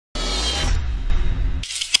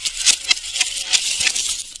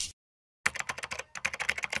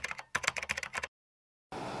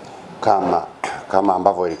kama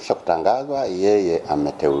ambavyo ilikwisha kutangazwa, yeye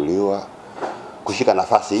ameteuliwa kushika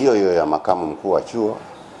nafasi hiyo hiyo ya makamu mkuu wa chuo,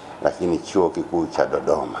 lakini chuo kikuu cha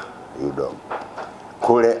Dodoma UDOM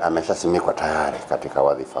kule ameshasimikwa tayari katika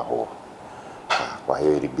wadhifa huo. Kwa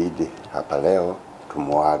hiyo ilibidi hapa leo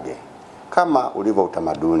tumuage, kama ulivyo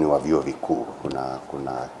utamaduni wa vyuo vikuu.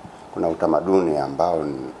 Kuna utamaduni ambao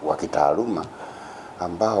wa kitaaluma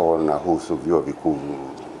ambao unahusu vyuo vikuu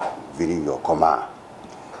vilivyokomaa.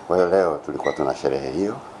 Kwa hiyo leo tulikuwa tuna sherehe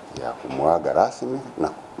hiyo ya kumuaga rasmi na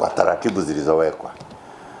kwa taratibu zilizowekwa,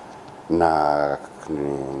 na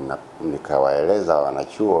nikawaeleza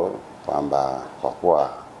wanachuo kwamba kwa kuwa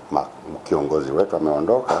kiongozi wetu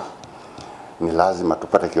ameondoka, ni lazima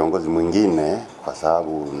tupate kiongozi mwingine, kwa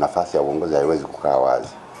sababu nafasi ya uongozi haiwezi kukaa wazi.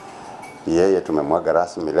 Yeye tumemwaga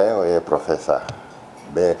rasmi leo, yeye Profesa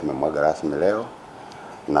B tumemwaga rasmi leo,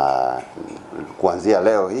 na kuanzia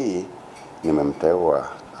leo hii nimemteua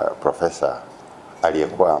Profesa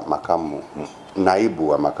aliyekuwa naibu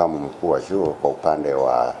wa makamu mkuu wa chuo kwa upande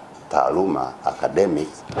wa taaluma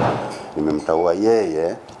academics. Nimemteua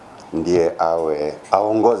yeye ndiye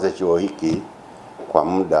aongoze chuo hiki kwa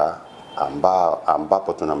muda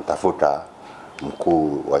ambapo tunamtafuta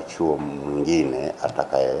mkuu wa chuo mwingine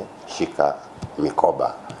atakayeshika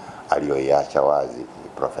mikoba aliyoiacha wazi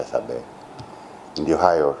Profesa B. Ndio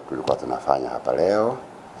hayo tulikuwa tunafanya hapa leo,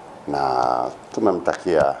 na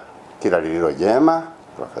tumemtakia kila lililo jema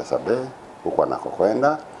Profesa B huko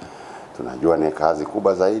anakokwenda. Tunajua ni kazi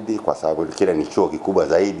kubwa zaidi, kwa sababu kile ni chuo kikubwa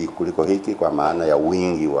zaidi kuliko hiki, kwa maana ya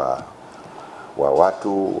wingi wa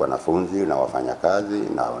watu, wanafunzi na wafanyakazi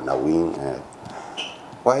na wingi.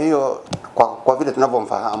 Kwa hiyo kwa vile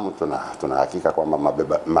tunavyomfahamu, tuna hakika kwamba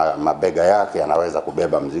mabega yake yanaweza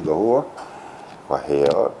kubeba mzigo huo. Kwa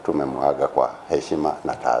hiyo tumemwaga kwa heshima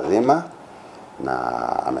na taadhima, na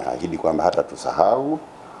ameahidi kwamba hata tusahau,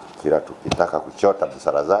 kila tukitaka kuchota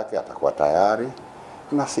busara zake atakuwa tayari,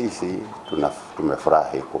 na sisi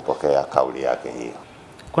tumefurahi kupokea kauli yake hiyo.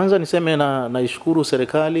 Kwanza niseme naishukuru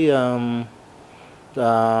serikali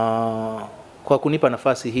kwa kunipa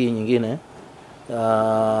nafasi hii nyingine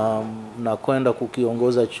na kwenda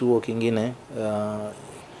kukiongoza chuo kingine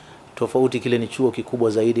tofauti. Kile ni chuo kikubwa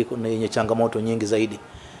zaidi na yenye changamoto nyingi zaidi.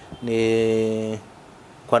 Ni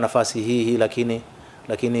kwa nafasi hii lakini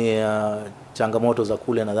changamoto za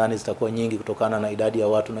kule nadhani zitakuwa nyingi kutokana na idadi ya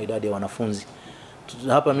watu na idadi ya wanafunzi.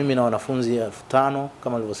 Hapa mimi na wanafunzi 5,000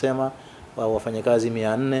 kama nilivyosema, wafanyakazi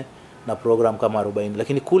 400 na program kama 40.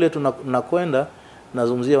 Lakini kule tunakwenda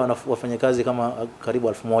nazungumzia wafanyakazi kama karibu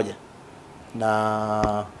 1,000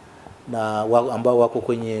 na ambao wako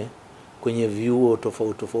kwenye vyuo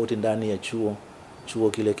tofauti ndani ya chuo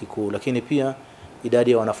kile kikuu. Lakini pia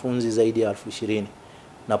idadi ya wanafunzi zaidi ya 20,000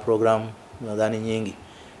 na program nadhani nyingi,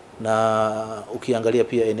 na ukiangalia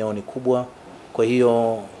pia eneo ni kubwa. Kwa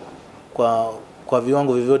hiyo kwa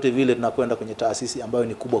viwango vyovyote vile tunakwenda kwenye taasisi ambayo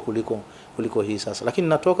ni kubwa kuliko hii sasa. Lakini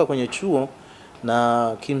natoka kwenye chuo,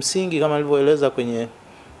 na kimsingi kama nilivyoeleza kwenye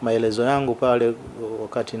maelezo yangu pale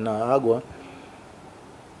wakati naagwa,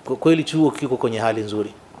 kwa kweli chuo kiko kwenye hali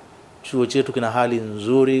nzuri. Chuo chetu kina hali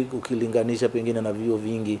nzuri ukilinganisha pengine na vyuo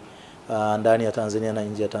vingi ndani ya Tanzania na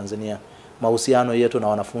nje ya Tanzania. Mahusiano yetu na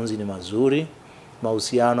wanafunzi ni mazuri,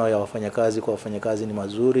 mahusiano ya wafanyakazi kwa wafanyakazi ni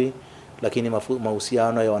mazuri, lakini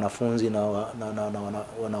mahusiano ya wanafunzi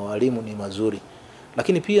na walimu ni mazuri.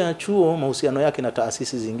 Lakini pia chuo mahusiano yake na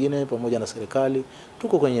taasisi zingine pamoja na serikali,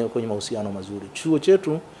 tuko kwenye mahusiano mazuri. Chuo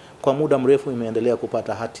chetu kwa muda mrefu imeendelea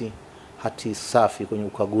kupata hati safi kwenye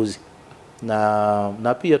ukaguzi,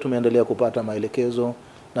 na pia tumeendelea kupata maelekezo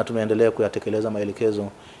na tumeendelea kuyatekeleza maelekezo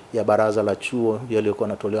ya baraza la chuo yaliyokuwa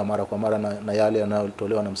yanatolewa mara kwa mara na yale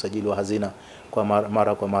yanayotolewa na msajili wa hazina kwa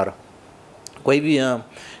mara kwa mara. Kwa hivyo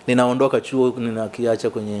ninaondoka chuo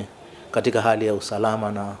ninakiacha katika hali ya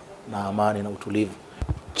usalama na amani na utulivu.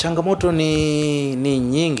 Changamoto ni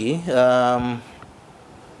nyingi,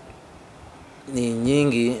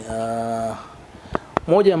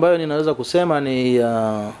 moja ambayo ninaweza kusema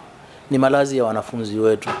ni malazi ya wanafunzi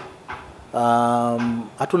wetu.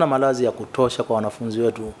 Hatuna malazi ya kutosha kwa wanafunzi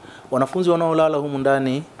wetu. Wanafunzi wanaolala humu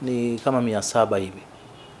ndani ni kama 700 hivi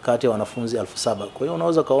kati ya wanafunzi 7,000. Kwa hiyo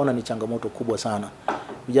unaweza kaona ni changamoto kubwa sana.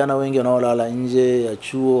 Vijana wengi wanaolala nje ya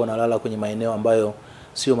chuo wanalala kwenye maeneo ambayo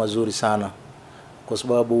sio mazuri sana, kwa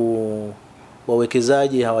sababu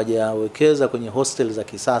wawekezaji hawajawekeza kwenye hostel za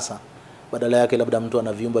kisasa. Badala yake labda mtu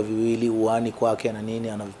ana vyumba viwili uani kwake na nini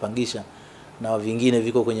anavipangisha, na vingine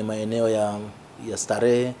viko kwenye maeneo ya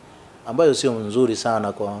starehe ambayo sio nzuri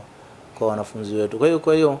sana kwa wanafunzi wetu.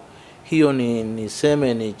 Kwa hiyo hiyo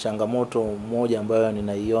niseme ni changamoto moja ambayo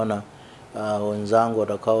ninaiona wenzangu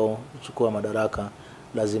watakao kuchukua madaraka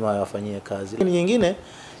lazima wafanyie kazi.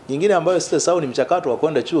 Nyingine ambayo sitasahau ni mchakato wa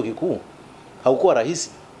kwenda chuo kikuu. Haukuwa rahisi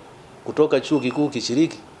kutoka chuo kikuu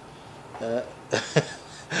kishiriki.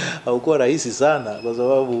 Haukuwa rahisi sana kwa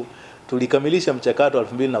sababu tulikamilisha mchakato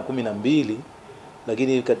 2012,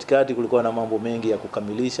 lakini katikati kulikuwa na mambo mengi ya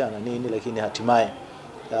kukamilisha na nini, lakini hatimaye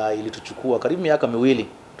ilituchukua karibu miaka 2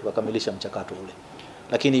 tukakamilisha mchakato ule.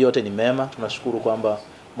 Lakini yote ni mema, tunashukuru kwamba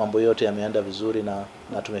mambo yote yameenda vizuri na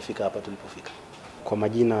tumefika hapa tulipofika. Kwa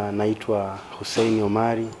majina naitwa Hussein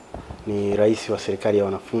Omari, ni rais wa serikali ya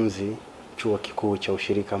wanafunzi Chuo Kikuu cha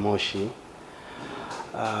Ushirika Moshi.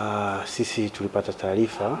 Sisi tulipata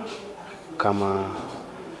taarifa kama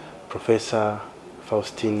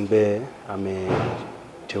Prf.Faustine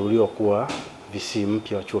ameteuliwa kuwa VC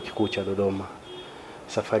mpya wa Chuo Kikuu cha Dodoma.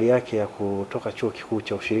 Safari yake ya kutoka Chuo Kikuu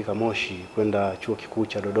cha Ushirika Moshi kwenda Chuo Kikuu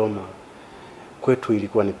cha Dodoma kwetu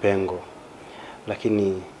ilikuwa ni pengo,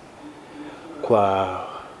 lakini kwa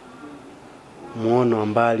muono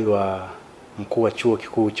mbali wa mkuu wa Chuo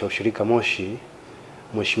Kikuu cha Ushirika Moshi,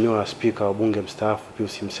 Mheshimiwa Spika wa Bunge Mstaafu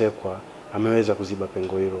Pius Msekwa ameweza kuziba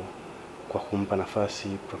pengo hilo kwa kumpa nafasi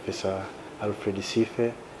Prf.Alfred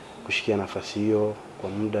SIFE kushikia nafasi hiyo kwa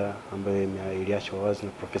muda ambayo iliachwa wazi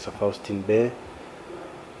na Prf.Faustine.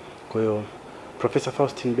 Kwa hiyo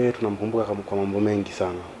Prf.Faustine tunamkumbuka kwa mambo mengi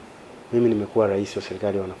sana. Mimi nimekuwa rais wa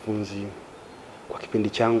serikali ya wanafunzi. Kwa kipindi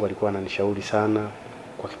changu alikuwa ananishauri sana.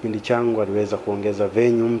 Kwa kipindi changu aliweza kuongeza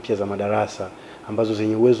venue mpya za madarasa ambazo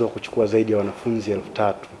zenye uwezo wa kuchukua zaidi ya wanafunzi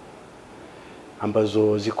 3,000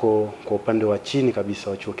 ambazo ziko kwa upande wa chini kabisa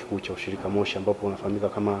wa Chuo Kikuu cha Ushirika Moshi, ambapo unafahamika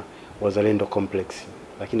kama Wazalendo Complex.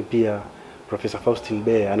 Lakini pia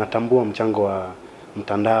Prf.Faustine anatambua mchango wa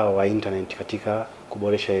mtandao wa internet katika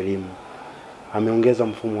kuboresha elimu. Ameongeza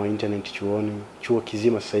mfumo wa internet chuoni. Chuo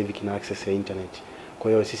kizima sasa hivi kina access ya internet.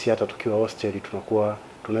 Kwa hiyo sisi hata tukiwa hostel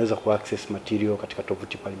tunaweza ku access material katika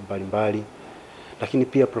tovuti mbalimbali. Lakini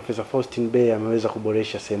pia Prf.Faustine ameweza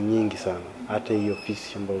kuboresha sehemu nyingi sana. Hata hii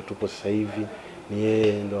ofisi ambayo tupo sasa hivi ni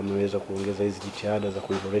yeye ndo ameweza kuongeza hizi jitihada za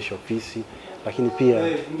kuiboresha ofisi. Lakini pia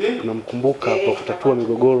tunamkumbuka kwa kutatua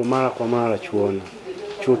migogoro mara kwa mara chuoni.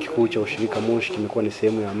 Chuo Kikuu cha Ushirika Moshi kimekuwa ni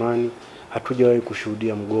sehemu ya amani. Hatujawahi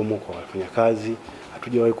kushuhudia mgomo kwa wafanyakazi,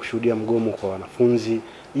 hatujawahi kushuhudia mgomo kwa wanafunzi.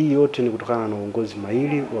 Hii yote ni kutokana na uongozi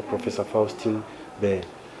mahiri wa Prf.Faustine.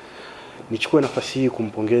 Nichukue nafasi hii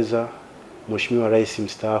kumpongeza Mheshimiwa Rais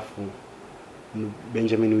Mstaafu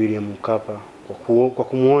Benjamin William Mkapa kwa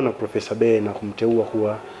kumuona Profesa na kumteua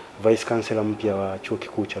kuwa Vice Chancellor mpya wa Chuo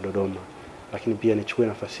Kikuu cha Dodoma. Lakini pia nichukue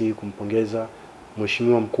nafasi hii kumpongeza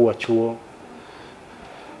Mheshimiwa Mkuu wa Chuo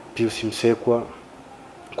Pius Msekwa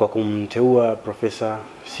kwa kumteua Profesa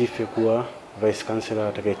SIFE kuwa Vice Chancellor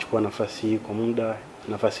atakayechukua nafasi hii kwa muda,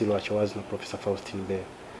 nafasi iliyoachwa wazi na Profesa Faustine.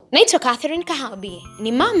 Naitwa Catherine Kahabi,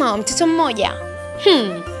 ni mama wa mtoto mmoja.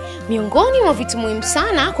 Miongoni mwa vitu muhimu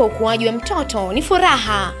sana kwa ukuaji wa mtoto ni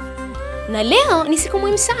furaha. Na leo ni siku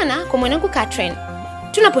muhimu sana kwa mwanangu Catherine,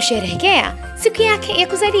 tunaposherehekea siku yake ya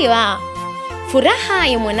kuzaliwa. Furaha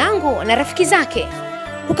ya mwanangu na rafiki zake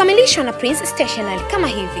hukamilishwa na Prince Stationery kama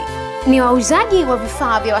hivi. Ni wauzaji wa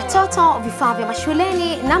vifaa vya watoto, vifaa vya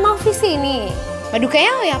mashuleni na maofisini. Maduka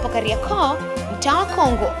yao yapo Kariakoo, mtaa wa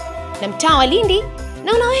Kongo na mtaa wa Lindi,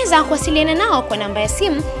 na unaweza kuwasiliana nao kwa namba ya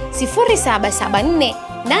simu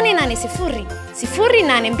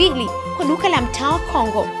 0774880082 kwa duka la mtaa wa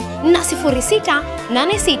Kongo na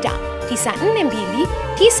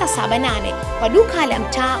 0686942978 kwa duka la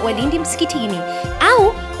mtaa wa Lindi Msikitini,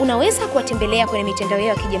 au unaweza kuwatembelea kwenye mitandao yao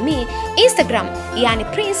ya kijamii Instagram yani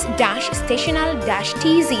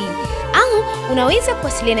prince-stational-tz, au unaweza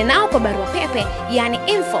kuwasiliana nao kwa barua pepe yani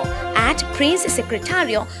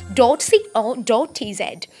info@princesecretarial.co.tz.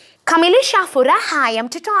 Kamilisha furaha ya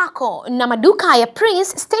mtoto wako na maduka ya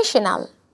Prince Stational.